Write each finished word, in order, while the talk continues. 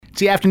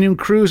the Afternoon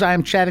Cruise. I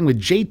am chatting with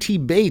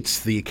JT Bates.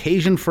 The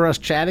occasion for us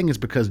chatting is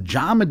because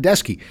John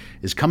Medeski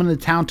is coming to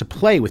town to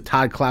play with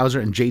Todd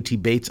Clouser and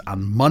JT Bates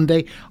on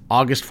Monday,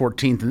 August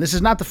 14th. And this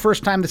is not the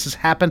first time this has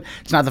happened.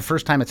 It's not the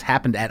first time it's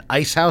happened at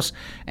Icehouse.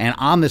 And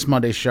on this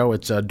Monday show,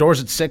 it's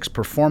doors at 6,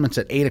 performance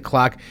at 8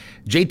 o'clock.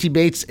 JT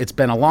Bates, it's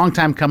been a long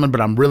time coming,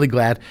 but I'm really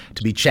glad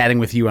to be chatting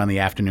with you on the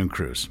Afternoon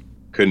Cruise.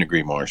 Couldn't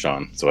agree more,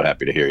 Sean. So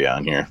happy to hear you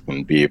on here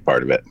and be a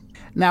part of it.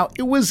 Now,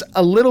 it was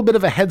a little bit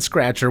of a head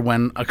scratcher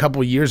when a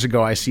couple of years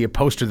ago I see a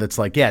poster that's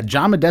like, yeah,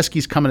 John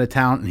Medeski's coming to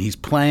town and he's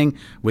playing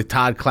with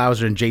Todd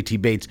Clouser and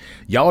JT Bates.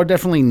 Y'all are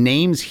definitely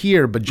names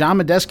here, but John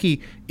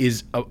Medeski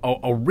is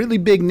a really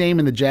big name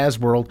in the jazz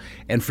world,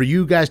 and for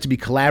you guys to be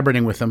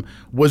collaborating with him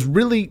was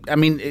really, I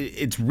mean,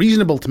 it's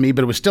reasonable to me,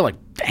 but it was still like,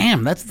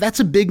 damn, that's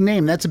a big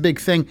name, that's a big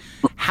thing.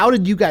 How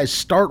did you guys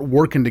start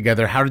working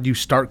together? How did you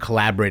start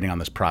collaborating on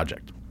this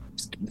project?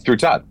 Through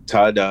Todd.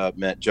 Todd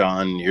met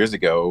John years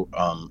ago.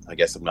 I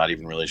guess I'm not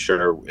even really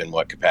sure in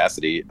what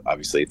capacity,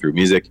 obviously through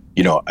music.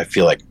 You know, I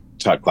feel like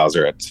Todd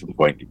Clouser at some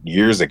point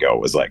years ago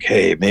was like,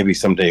 hey, maybe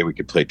someday we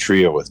could play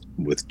trio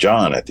with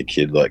John. I think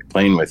he'd like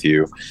playing with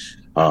you.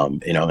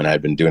 You know, and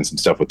I'd been doing some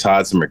stuff with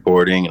Todd, some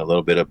recording and a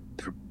little bit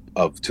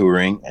of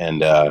touring.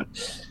 And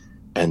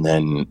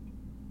then,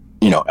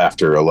 you know,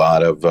 after a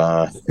lot of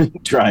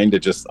trying to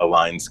just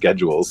align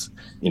schedules,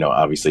 you know,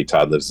 obviously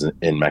Todd lives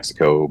in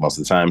Mexico most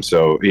of the time.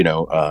 So, you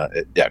know,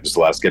 just a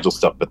lot of schedule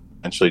stuff. But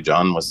eventually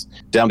John was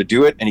down to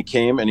do it. And he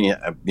came and he,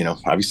 you know,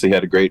 obviously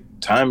had a great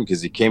time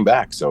because he came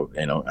back. So,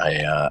 you know,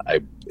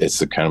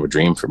 it's a kind of a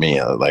dream for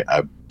me. Like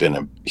I've been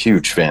a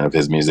huge fan of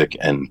his music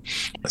and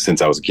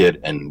since I was a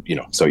kid. And, you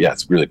know, so yeah,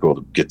 it's really cool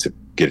to get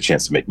a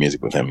chance to make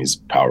music with him. He's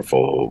a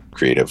powerful,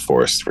 creative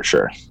force for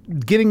sure.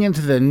 Getting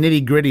into the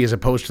nitty gritty as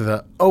opposed to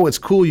the, oh, it's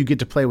cool you get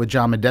to play with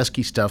John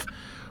Medeski stuff.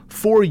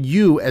 For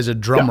you as a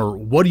drummer,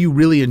 What do you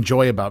really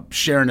enjoy about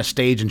sharing a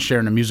stage and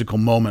sharing a musical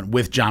moment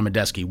with John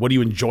Medeski? What do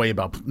you enjoy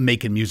about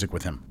making music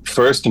with him?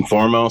 First and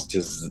foremost,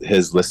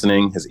 his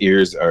listening. His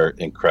ears are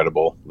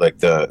incredible.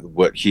 Like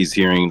what he's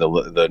hearing,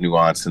 the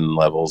nuance and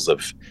levels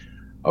of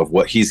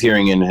what he's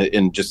hearing in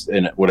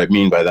what I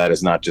mean by that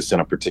is not just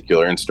in a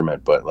particular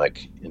instrument, but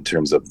like in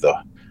terms of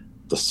the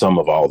sum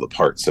of all the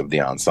parts of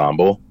the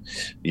ensemble.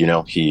 You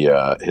know,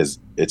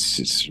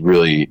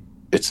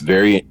 it's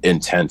very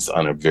intense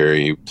on a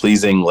very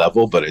pleasing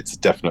level, but it's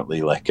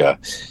definitely like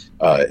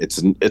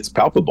it's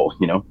palpable.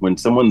 You know, when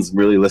someone's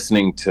really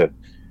listening to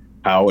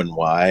how and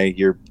why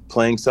you're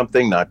playing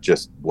something, not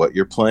just what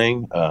you're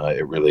playing,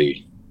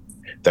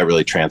 that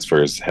really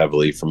transfers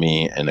heavily for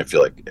me. And I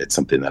feel like it's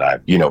something that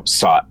I've, you know,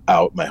 sought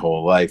out my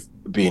whole life,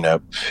 being a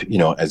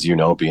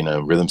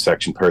rhythm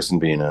section person,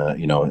 being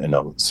in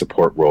a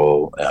support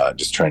role,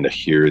 just trying to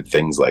hear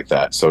things like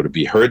that. So to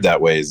be heard that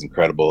way is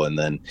incredible. And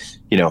then,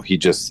 you know, he's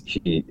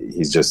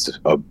just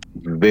a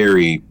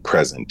very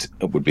present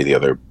would be the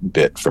other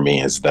bit for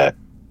me, is that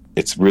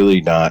it's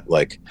really not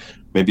like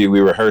maybe we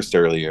rehearsed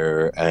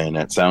earlier and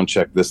at sound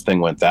check, this thing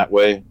went that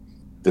way.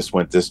 This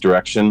went this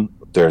direction.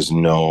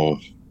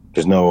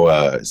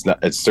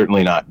 It's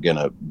certainly not going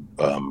to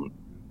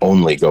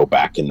only go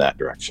back in that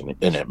direction,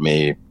 and it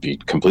may be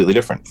completely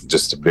different.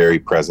 Just very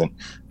present,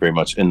 very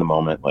much in the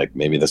moment. Like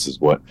maybe this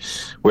is where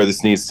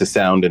this needs to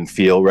sound and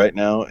feel right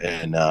now,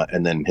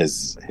 and then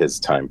his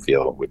time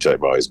feel, which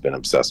I've always been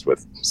obsessed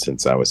with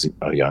since I was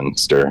a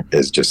youngster,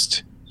 is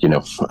just, you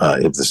know,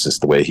 it's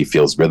just the way he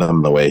feels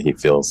rhythm, the way he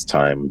feels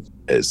time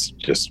is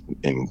just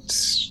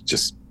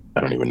I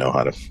don't even know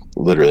how to,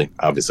 literally,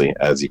 obviously,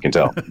 as you can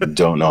tell,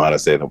 don't know how to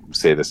say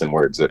this in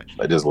words.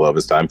 I just love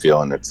his time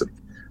feel, and it's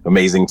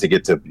amazing to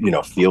get to, you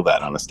know, feel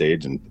that on a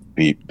stage and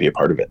be a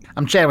part of it.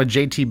 I'm chatting with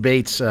JT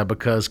Bates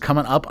because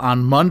coming up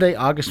on Monday,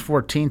 August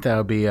 14th, that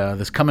will be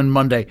this coming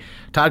Monday,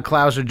 Todd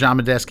Clouser, John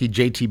Medeski,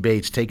 JT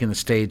Bates taking the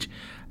stage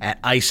at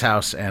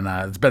Icehouse, and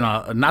it's been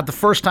not the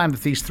first time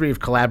that these three have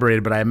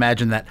collaborated, but I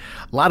imagine that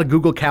a lot of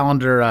Google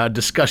Calendar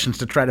discussions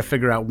to try to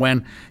figure out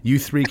when you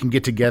three can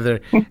get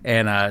together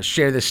and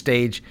share this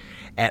stage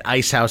at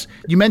Icehouse.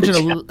 You mentioned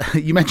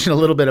a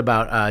little bit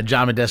about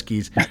John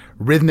Medeski's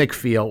rhythmic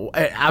feel.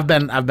 I've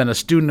been a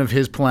student of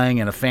his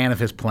playing and a fan of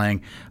his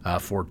playing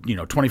for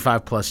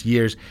 25 plus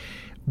years.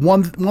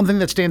 One thing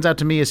that stands out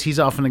to me is he's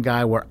often a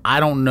guy where I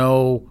don't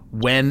know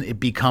when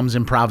it becomes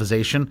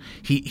improvisation.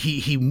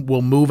 He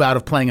will move out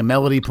of playing a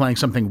melody, playing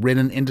something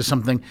written, into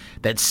something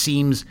that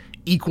seems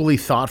equally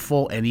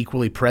thoughtful and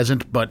equally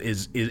present, but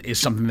is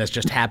something that's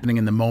just happening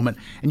in the moment.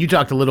 And you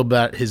talked a little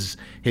about his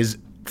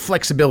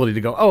flexibility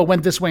to go, oh, it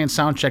went this way in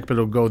sound check, but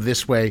it'll go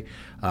this way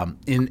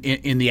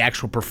in the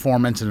actual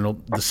performance,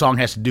 and the song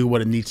has to do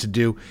what it needs to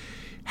do.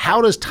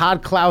 How does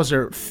Todd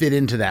Clouser fit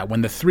into that?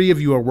 When the three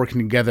of you are working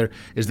together,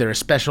 is there a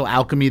special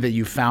alchemy that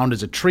you found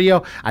as a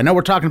trio? I know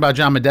we're talking about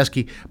John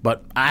Medeski,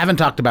 but I haven't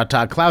talked about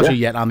Todd Clouser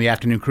yet on the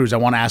Afternoon Cruise. I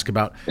want to ask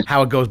about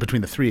how it goes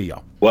between the three of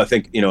y'all. Well, I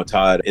think,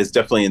 Todd is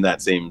definitely in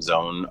that same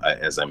zone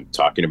as I'm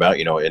talking about,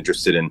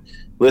 interested in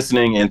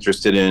listening,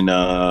 interested in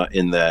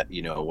that,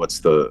 what's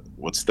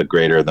the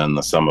greater than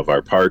the sum of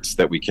our parts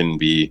that we can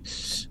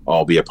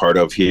all be a part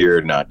of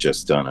here, not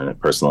just on a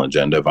personal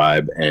agenda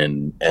vibe.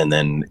 And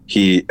then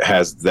he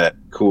has that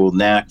cool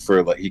knack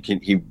for, like,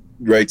 he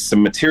writes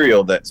some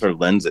material that sort of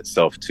lends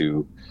itself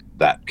to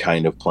that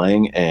kind of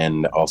playing.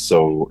 And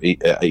also,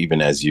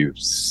 even as you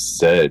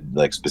said,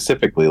 like,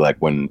 specifically, like,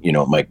 when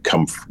it might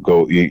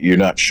you're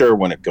not sure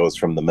when it goes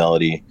from the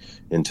melody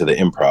into the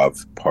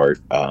improv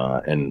part,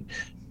 and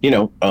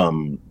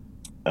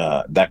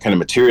that kind of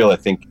material, I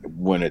think,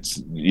 when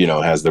it's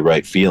has the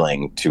right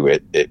feeling to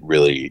it, it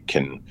really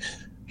can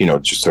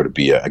just sort of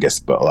be I guess,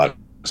 but a lot of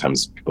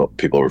times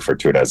people refer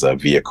to it as a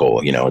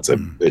vehicle.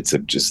 It's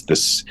just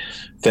this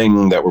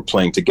thing that we're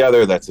playing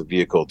together that's a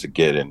vehicle to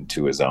get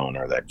into a zone,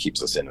 or that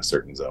keeps us in a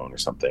certain zone or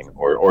something,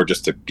 or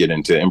just to get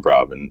into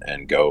improv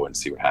and go and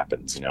see what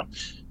happens.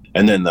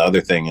 And then the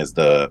other thing is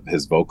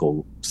his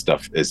vocal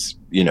stuff is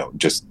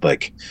just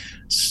like,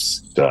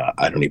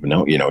 I don't even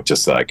know,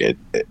 just like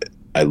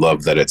I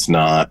love that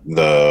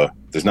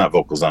there's not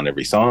vocals on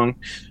every song.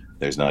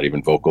 There's not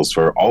even vocals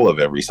for all of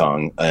every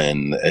song,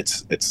 and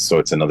it's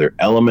another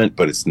element,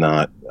 but it's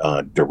not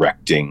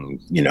directing.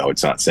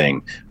 It's not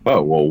saying,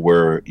 oh well,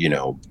 we're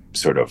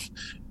sort of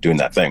doing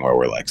that thing where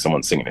we're like,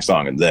 someone's singing a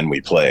song and then we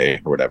play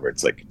or whatever.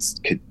 It's like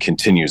it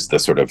continues the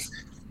sort of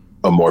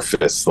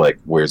amorphous, like,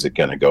 where's it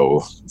gonna go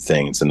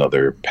thing. It's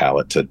another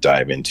palette to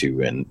dive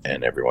into, and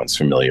everyone's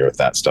familiar with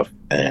that stuff.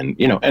 And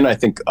and I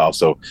think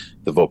also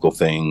the vocal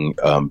thing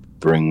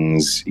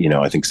brings,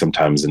 I think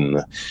sometimes in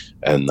the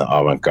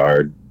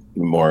avant-garde,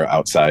 more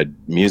outside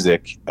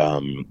music,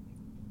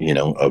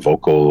 a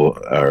vocal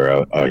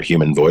or a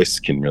human voice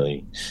can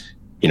really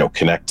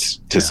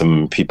connect to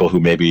some people who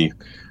maybe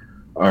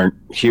aren't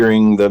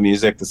hearing the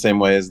music the same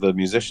way as the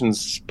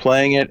musicians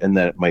playing it, and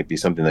that it might be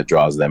something that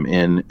draws them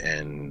in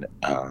and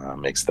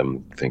makes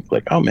them think,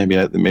 like, oh, maybe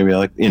I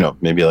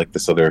like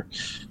this other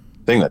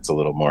thing that's a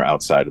little more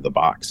outside of the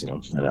box.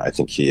 And I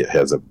think he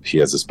has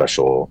a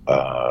special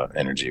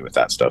energy with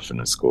that stuff, and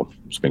it's cool.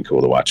 It's been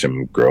cool to watch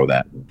him grow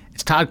that.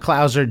 It's Todd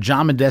Clouser,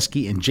 John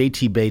Medeski, and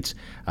JT Bates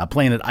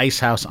playing at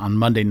Icehouse on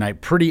Monday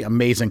night. Pretty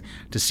amazing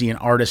to see an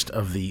artist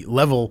of the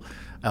level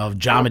of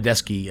John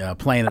Medeski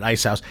playing at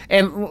Icehouse.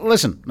 And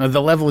listen,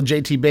 the level of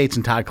JT Bates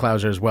and Todd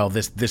Clouser as well,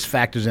 this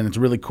factors in. It's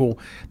really cool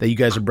that you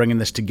guys are bringing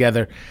this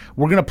together.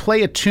 We're going to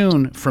play a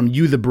tune from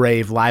You the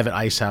Brave live at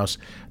Icehouse,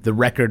 the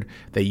record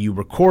that you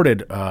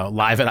recorded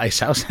live at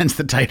Icehouse, hence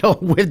the title,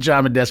 with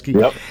John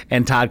Medeski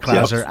and Todd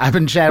Clouser. Yep. I've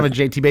been chatting with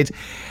JT Bates.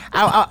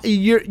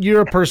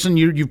 You're a person,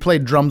 you've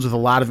played drums with a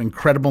lot of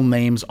incredible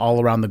names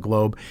all around the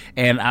globe,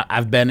 and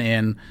I've been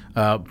in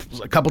a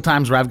couple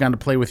times where I've gone to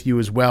play with you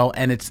as well,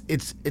 and it's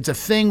a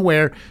thing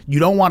where you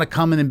don't want to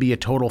come in and be a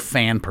total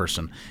fan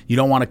person. You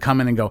don't want to come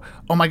in and go,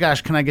 oh my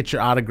gosh, can I get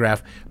your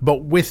autograph?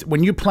 But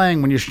when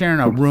you're sharing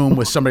a room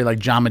with somebody like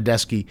John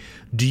Medeski,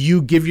 do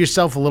you give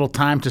yourself a little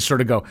time to sort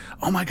of go,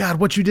 oh my God,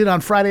 what you did on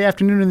Friday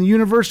Afternoon in the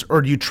Universe?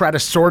 Or do you try to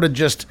sort of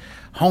just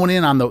hone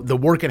in on the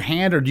work at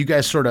hand? Or do you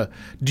guys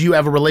do you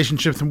have a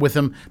relationship with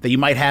him that you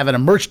might have at a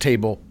merch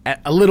table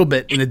a little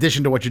bit in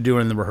addition to what you're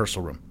doing in the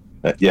rehearsal room?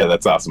 Yeah,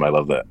 that's awesome. I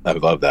love that.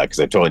 Because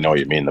I totally know what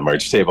you mean. The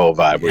merch table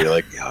vibe where you're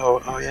like,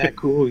 oh yeah,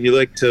 cool. You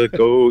like to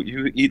go,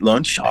 you eat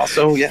lunch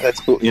also? Yeah, that's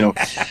cool.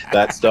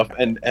 That stuff.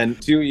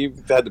 And too,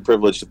 you've had the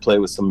privilege to play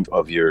with some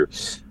of your,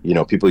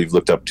 people you've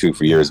looked up to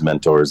for years,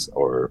 mentors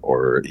or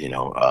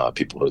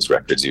people whose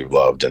records you've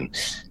loved.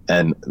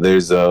 And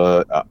there's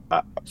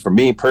for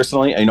me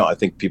personally, I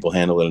think people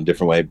handle it in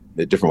different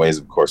ways,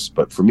 of course.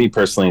 But for me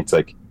personally, it's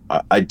like,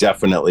 I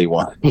definitely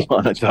want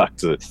to talk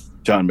to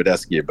John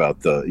Medeski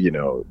about the,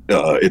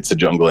 It's a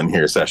Jungle in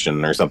Here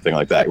session or something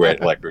like that, right?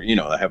 Like,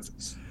 I have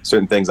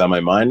certain things on my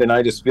mind, and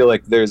I just feel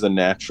like there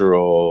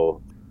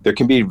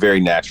can be very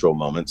natural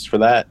moments for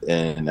that.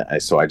 And I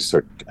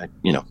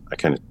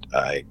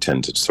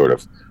tend to sort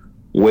of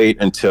wait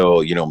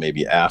until,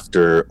 maybe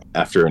after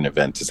an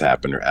event has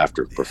happened or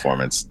after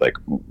performance, like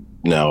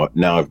now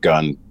I've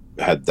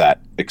had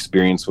that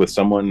experience with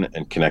someone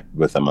and connect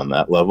with them on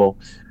that level.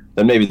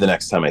 Then maybe the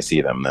next time I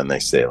see them, then they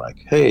say like,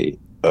 hey,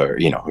 or,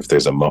 if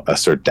there's a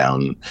sort of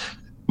down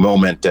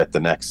moment at the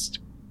next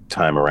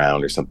time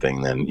around or something,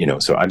 then,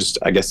 so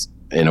I guess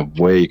in a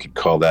way you could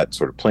call that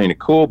sort of playing it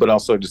cool, but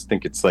also I just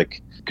think it's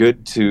like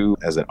good to,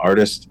 as an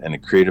artist and a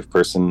creative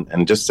person,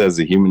 and just as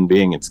a human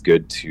being, it's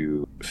good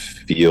to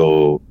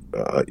feel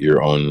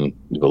your own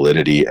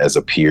validity as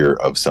a peer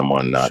of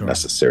someone, not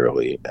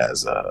necessarily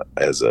as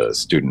a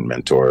student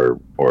mentor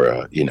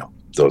or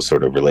those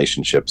sort of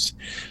relationships.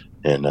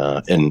 And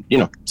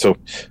so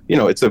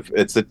it's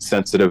a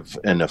sensitive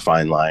and a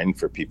fine line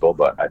for people,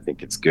 but I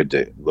think it's good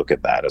to look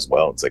at that as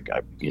well. It's like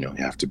you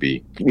have to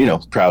be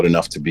proud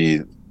enough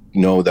to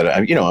know that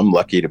I'm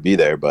lucky to be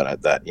there, but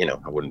I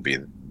wouldn't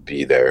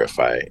be there if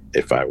I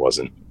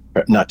wasn't,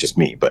 not just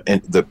me, but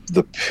in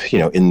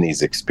in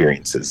these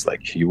experiences,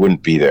 like you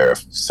wouldn't be there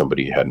if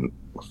somebody hadn't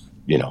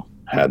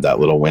had that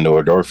little window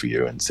or door for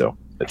you. And so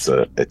it's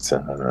a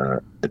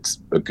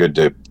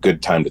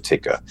good time to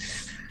take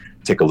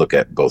take a look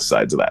at both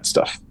sides of that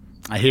stuff.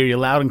 I hear you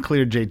loud and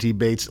clear, JT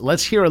Bates.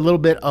 Let's hear a little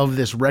bit of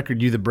this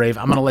record, You the Brave.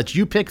 I'm going to let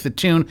you pick the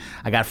tune.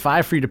 I got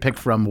 5 for you to pick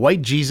from: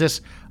 White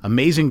Jesus,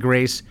 Amazing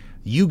Grace,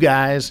 You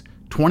Guys,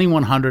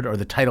 2100, or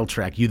the title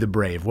track, You the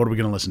Brave. What are we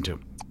going to listen to?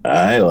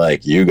 I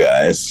like You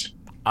Guys.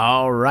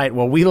 All right.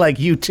 Well, we like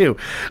you too.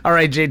 All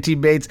right,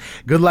 JT Bates,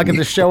 good luck at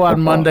the show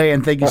on Monday,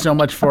 and thank you so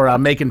much for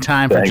making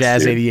time for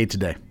Jazz 88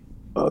 today.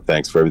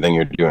 Thanks for everything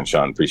you're doing,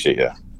 Sean. Appreciate you.